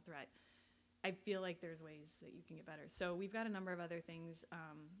personal threat. I feel like there's ways that you can get better. So we've got a number of other things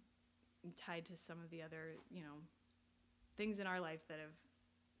tied to some of the other, things in our life that have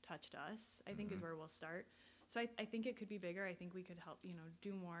touched us, I think is where we'll start. So I think it could be bigger. I think we could help,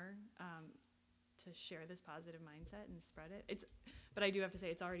 do more to share this positive mindset and spread it. But I do have to say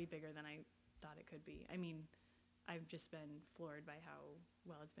it's already bigger than I thought it could be. I mean, I've just been floored by how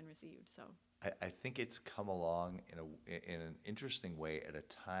well it's been received. So I think it's come along in an interesting way at a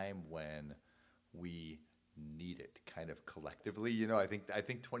time when we need it kind of collectively. I think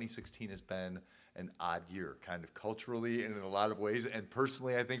 2016 has been an odd year, kind of culturally and in a lot of ways, and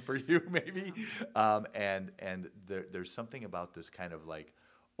personally, I think for you maybe. And there's something about this kind of like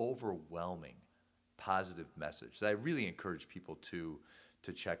overwhelming positive message that I really encourage people to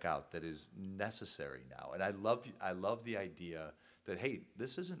check out, that is necessary now. And I love the idea that, hey,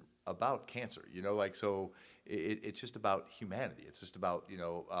 this isn't about cancer, so it's just about humanity. It's just about,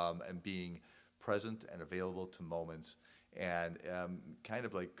 and being present and available to moments, and kind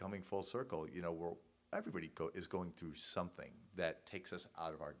of like coming full circle, where everybody is going through something that takes us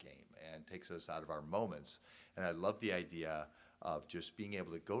out of our game and takes us out of our moments. And I love the idea of just being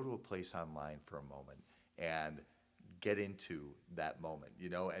able to go to a place online for a moment and get into that moment,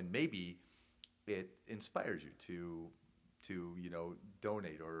 and maybe it inspires you to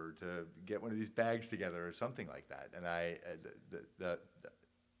donate or to get one of these bags together or something like that. And the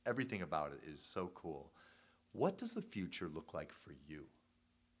everything about it is so cool. What does the future look like for you?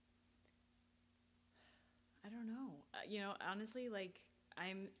 I don't know. Honestly, like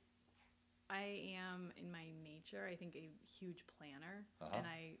I am in my nature, I think, a huge planner, and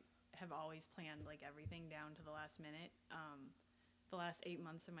I have always planned like everything down to the last minute. The last 8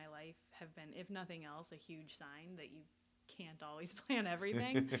 months of my life have been, if nothing else, a huge sign that you can't always plan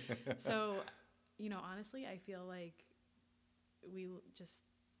everything. So, honestly, I feel like we just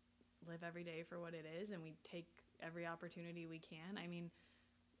live every day for what it is, and we take every opportunity we can. I mean,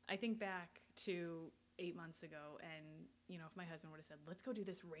 I think back to 8 months ago, and if my husband would have said, let's go do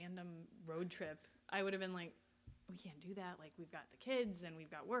this random road trip, I would have been like, we can't do that. Like, we've got the kids and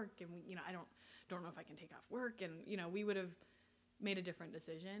we've got work, and I don't know if I can take off work, and we would have made a different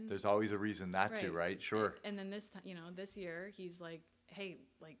decision. There's always a reason not to, right? Sure. And then this time, this year, he's like, hey,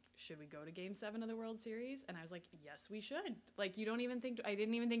 like, should we go to Game 7 of the World Series? And I was like, yes, we should. Like, I didn't even think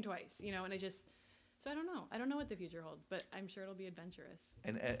twice, and so I don't know. I don't know what the future holds, but I'm sure it'll be adventurous.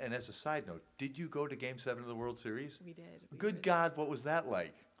 And as a side note, did you go to Game 7 of the World Series? We did. Good God, what was that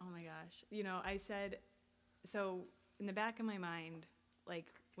like? Oh my gosh. I said, so in the back of my mind, like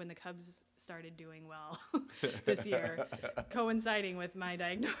when the Cubs started doing well this year, coinciding with my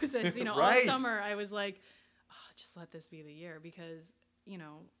diagnosis, Right. all summer I was like, oh, just let this be the year, because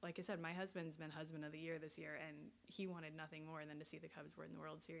like I said, my husband's been husband of the year this year, and he wanted nothing more than to see the Cubs win the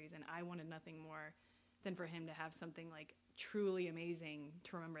World Series, and I wanted nothing more than for him to have something like truly amazing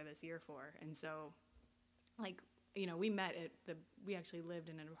to remember this year for. And so, like, we actually lived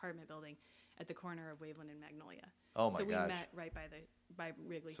in an apartment building at the corner of Waveland and Magnolia. Oh my gosh. So we gosh. met right by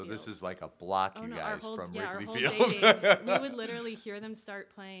Wrigley Field. So this is like a block, you guys, from our Wrigley whole Field. dating, we would literally hear them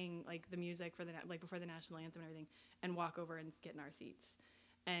start playing like the music for before the national anthem and everything, and walk over and get in our seats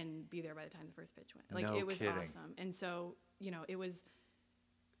and be there by the time the first pitch went. Like, No it was kidding. awesome. And so, it was,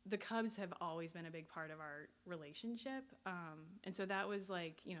 the Cubs have always been a big part of our relationship. And so that was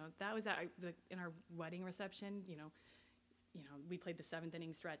like, that was in our wedding reception, we played the 7th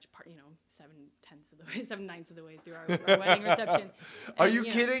inning stretch, 7/9 of the way through our wedding reception. Are And, you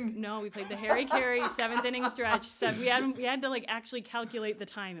kidding? No, we played the Harry Carey 7th inning stretch. We had to like actually calculate the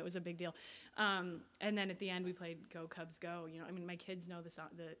time. It was a big deal. And then at the end we played Go Cubs Go. My kids know the song,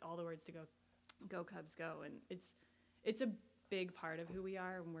 all the words to Go Cubs Go, and it's a big part of who we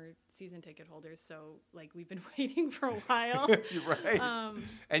are, and we're season ticket holders, so like we've been waiting for a while. You're right.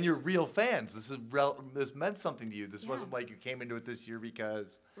 And you're real fans. This meant something to you. This Yeah. wasn't like you came into it this year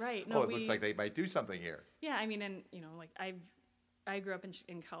because Right. No, it looks like they might do something here. Yeah, I mean, and like I grew up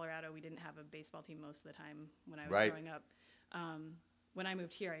in Colorado. We didn't have a baseball team most of the time when I was Right. growing up. When I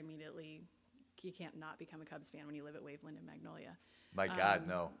moved here, you can't not become a Cubs fan when you live at Waveland and Magnolia. My God,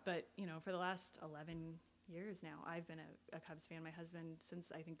 no. But for the last 11 years now, I've been a Cubs fan. My husband, since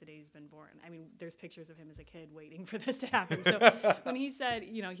I think the day he's been born. I mean, there's pictures of him as a kid waiting for this to happen. So when he said,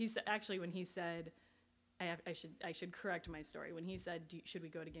 when he said, I should correct my story. When he said, should we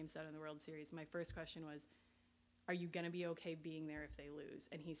go to Game 7 of the World Series? My first question was, are you going to be okay being there if they lose?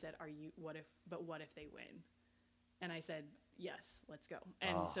 And he said, what if they win? And I said, yes, let's go.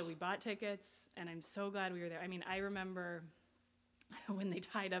 And so we bought tickets, and I'm so glad we were there. I mean, I remember when they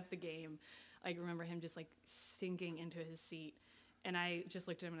tied up the game, I remember him just like sinking into his seat And I just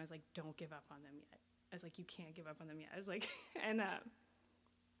looked at him and I was like, don't give up on them yet. I was like, you can't give up on them yet. I was like, and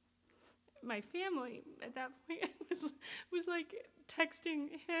my family at that point was like texting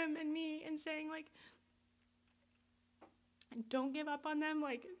him and me and saying like, don't give up on them.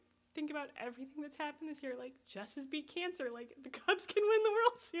 Like, think about everything that's happened this year. Like, Justice beat cancer. Like, the Cubs can win the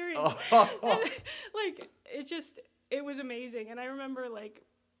World Series. Oh. And, like, it was amazing. And I remember, like,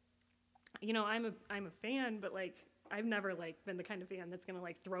 you know, I'm a fan, but like, I've never like been the kind of fan that's gonna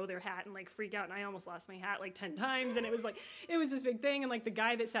like throw their hat and like freak out. And I almost lost my hat like 10 times. And it was this big thing. And like the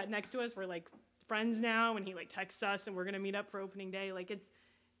guy that sat next to us, we're like friends now, and he like texts us, and we're gonna meet up for opening day. Like it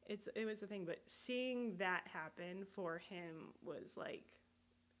was a thing. But seeing that happen for him was like,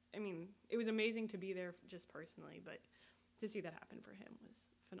 I mean, it was amazing to be there just personally, but to see that happen for him was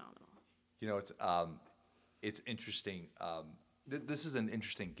phenomenal. You know, it's interesting. This is an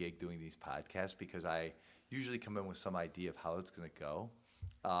interesting gig doing these podcasts because I usually come in with some idea of how it's going to go.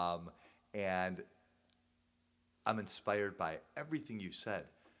 And I'm inspired by everything you said.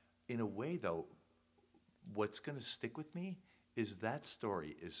 In a way, though, what's going to stick with me is that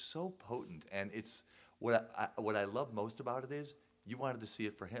story is so potent. And it's what I love most about it is you wanted to see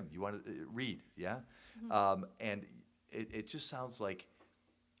it for him. You wanted to read, yeah? Mm-hmm. And it just sounds like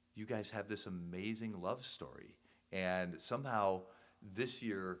you guys have this amazing love story. And somehow this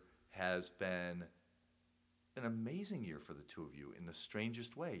year has been an amazing year for the two of you in the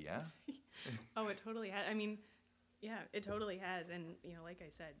strangest way, yeah? Oh, it totally has. I mean, yeah, it totally has. And, you know, like I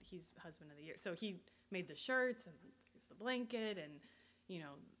said, he's husband of the year. So he made the shirts and there's the blanket and, you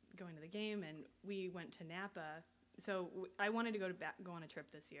know, going to the game. And we went to Napa. So I wanted to go on a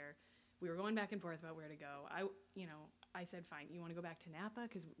trip this year. We were going back and forth about where to go. I said, fine, you want to go back to Napa?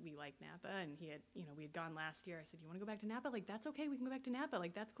 Because we like Napa. And he had, you know, we had gone last year. I said, you want to go back to Napa? Like, that's okay. We can go back to Napa.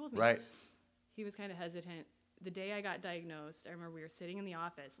 Like, that's cool with me. Right. He was kind of hesitant. The day I got diagnosed, I remember we were sitting in the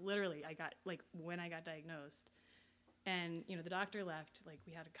office. Literally, when I got diagnosed. And, you know, the doctor left. Like,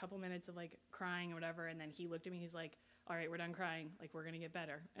 we had a couple minutes of, like, crying or whatever. And then he looked at me. He's like, all right, we're done crying. Like, we're going to get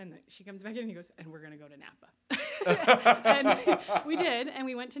better. And she comes back in and he goes, and we're going to go to Napa. And we did. And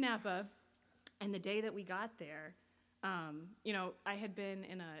we went to Napa. And the day that we got there, you know, I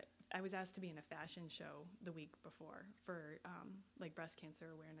was asked to be in a fashion show the week before for, like, Breast Cancer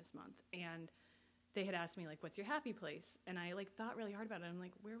Awareness Month. And they had asked me, like, what's your happy place? And I, like, thought really hard about it. I'm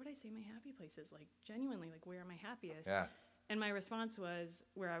like, where would I say my happy place is? Like, genuinely, like, where am I happiest? Yeah. And my response was,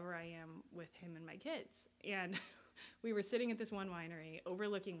 wherever I am with him and my kids. And we were sitting at this one winery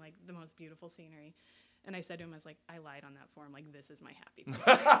overlooking, like, the most beautiful scenery. And I said to him, I was like, I lied on that form. Like, this is my happy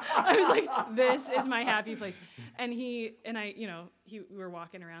place. I was like, this is my happy place. And we were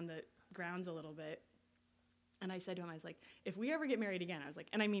walking around the grounds a little bit. And I said to him, I was like, if we ever get married again, I was like,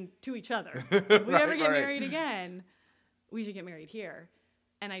 and I mean to each other, if we ever get married again, we should get married here.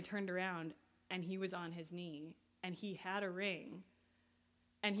 And I turned around and he was on his knee and he had a ring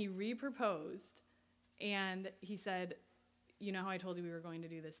and he re-proposed and he said, you know how I told you we were going to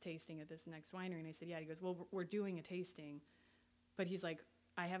do this tasting at this next winery? And I said, yeah. He goes, well, we're doing a tasting. But he's like,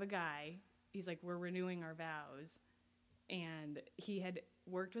 I have a guy. He's like, we're renewing our vows. And he had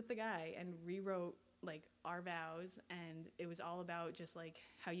worked with the guy and rewrote, like, our vows. And it was all about just, like,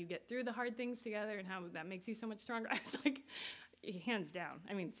 how you get through the hard things together and how that makes you so much stronger. I was like, hands down.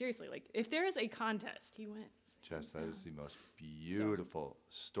 I mean, seriously, like, if there is a contest, he wins. Jess, that is the most beautiful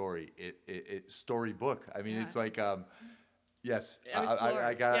story. Storybook. I mean, It's like... Yes,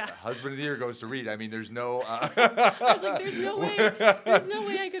 I got husband of the year goes to Reed. I mean, there's no. I was like, there's no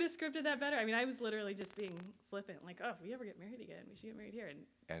way I could have scripted that better. I mean, I was literally just being flippant, like, oh, if we ever get married again, we should get married here.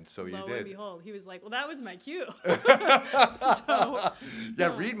 And so you did. Lo and behold, he was like, well, that was my cue.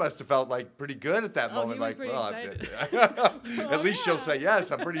 Reed must have felt like pretty good at that moment. He was pretty excited. At least she'll say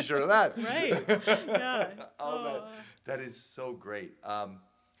yes. I'm pretty sure of that. Right. Yeah. That is so great.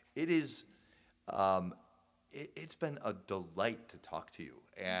 It is. It's been a delight to talk to you,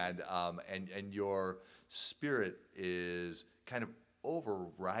 and your spirit is kind of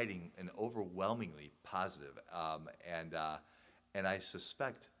overriding and overwhelmingly positive, and I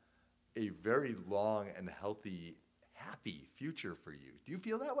suspect a very long and healthy, happy future for you. Do you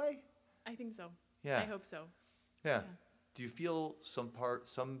feel that way? I think so. Yeah. I hope so. Yeah. Do you feel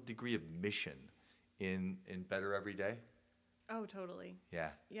some degree of mission in Better Every Day? Oh, totally.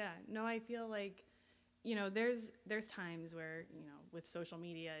 Yeah. Yeah. No, I feel like, you know, there's times where, you know, with social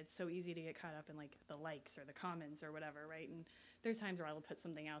media, it's so easy to get caught up in, like, the likes or the comments or whatever, right? And there's times where I'll put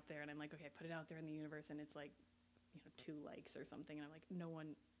something out there and I'm like, okay, put it out there in the universe, and it's like, you know, 2 likes or something, and I'm like, no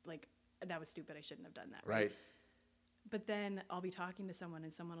one, like, that was stupid, I shouldn't have done that, right? But then I'll be talking to someone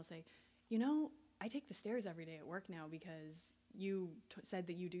and someone will say, you know, I take the stairs every day at work now because said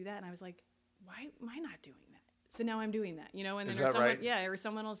that you do that. And I was like, why am I not doing that? So now I'm doing that, you know, and then Is that right? Yeah, or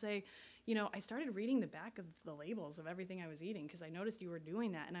someone will say, you know, I started reading the back of the labels of everything I was eating because I noticed you were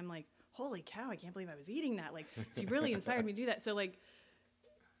doing that. And I'm like, holy cow, I can't believe I was eating that. Like, so you really inspired me to do that. So like,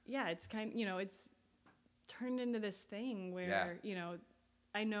 yeah, it's kind of, you know, it's turned into this thing where, you know,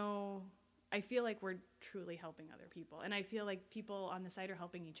 I feel like we're truly helping other people. And I feel like people on the site are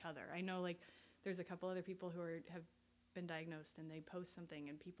helping each other. I know like there's a couple other people who have been diagnosed and they post something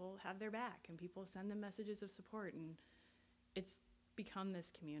and people have their back and people send them messages of support, and it's become this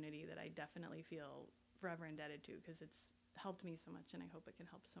community that I definitely feel forever indebted to because it's helped me so much, and I hope it can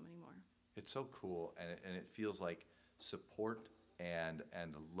help so many more. It's so cool, and it feels like support and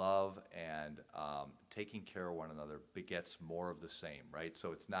love and taking care of one another begets more of the same, right?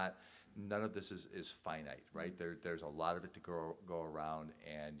 So it's not, none of this is finite, right? There's a lot of it to go around,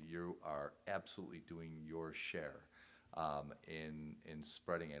 and you are absolutely doing your share in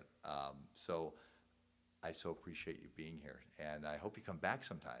spreading it. So I so appreciate you being here, and I hope you come back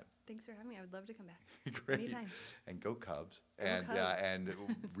sometime. Thanks for having me. I would love to come back. Great. Anytime. And go Cubs. Go and Cubs. And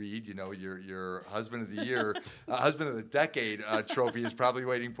Reed, you know, your husband of the year, husband of the decade trophy is probably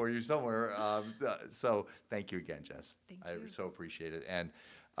waiting for you somewhere. So thank you again, Jess. Thank I you. so appreciate it. And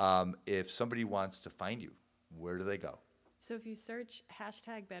if somebody wants to find you, where do they go? So if you search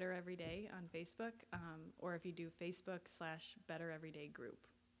 #BetterEveryday on Facebook, or if you do Facebook/BetterEverydayGroup. Group.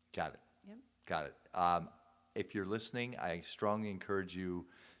 Got it. Yep. Got it. If you're listening, I strongly encourage you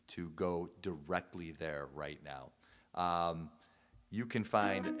to go directly there right now. You can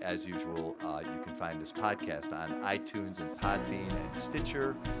find, as usual, you can find this podcast on iTunes and Podbean and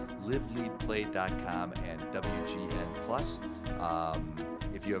Stitcher, liveleadplay.com, and WGN+.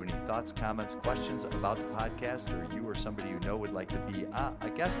 If you have any thoughts, comments, questions about the podcast, or you or somebody you know would like to be a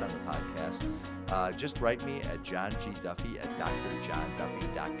guest on the podcast, just write me at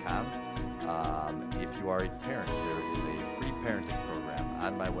johngduffy@drjohnduffy.com. If you are a parent, there is a free parenting program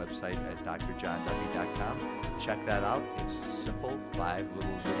on my website at drjohnduffy.com. Check that out. It's simple, 5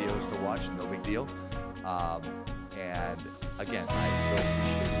 little videos to watch, no big deal. And again, I so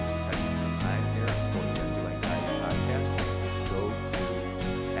appreciate